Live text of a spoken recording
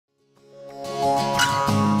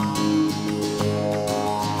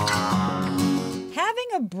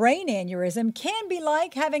brain aneurysm can be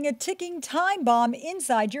like having a ticking time bomb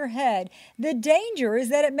inside your head. The danger is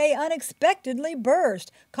that it may unexpectedly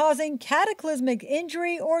burst, causing cataclysmic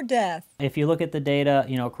injury or death. If you look at the data,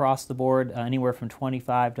 across the board, anywhere from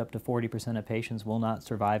 25 to up to 40% of patients will not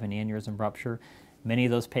survive an aneurysm rupture. Many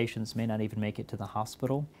of those patients may not even make it to the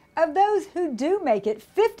hospital. Of those who do make it,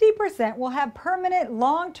 50% will have permanent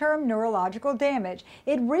long-term neurological damage.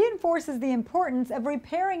 It reinforces the importance of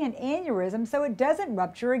repairing an aneurysm so it doesn't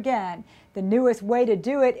rupture again. The newest way to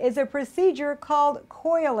do it is a procedure called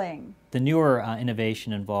coiling. The newer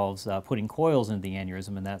innovation involves putting coils into the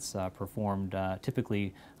aneurysm, and that's performed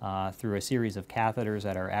typically through a series of catheters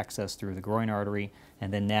that are accessed through the groin artery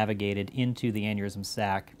and then navigated into the aneurysm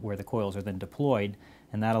sac, where the coils are then deployed,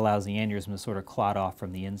 and that allows the aneurysm to sort of clot off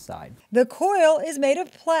from the inside. The coil is made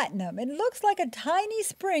of platinum. It looks like a tiny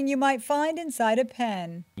spring you might find inside a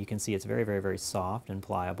pen. You can see it's very, very, very soft and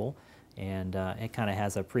pliable, and it kind of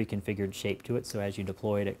has a pre-configured shape to it, so as you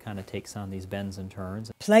deploy it, it kind of takes on these bends and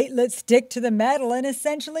turns. Platelets stick to the metal and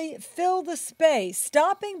essentially fill the space,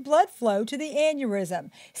 stopping blood flow to the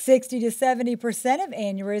aneurysm. 60 to 70% of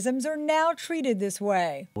aneurysms are now treated this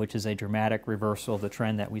way, which is a dramatic reversal of the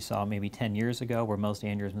trend that we saw maybe 10 years ago, where most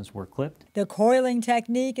aneurysms were clipped. The coiling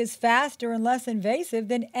technique is faster and less invasive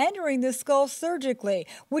than entering the skull surgically,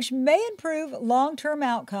 which may improve long-term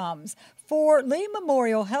outcomes. For Lee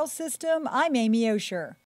Memorial Health System, I'm Amy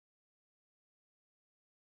Osher.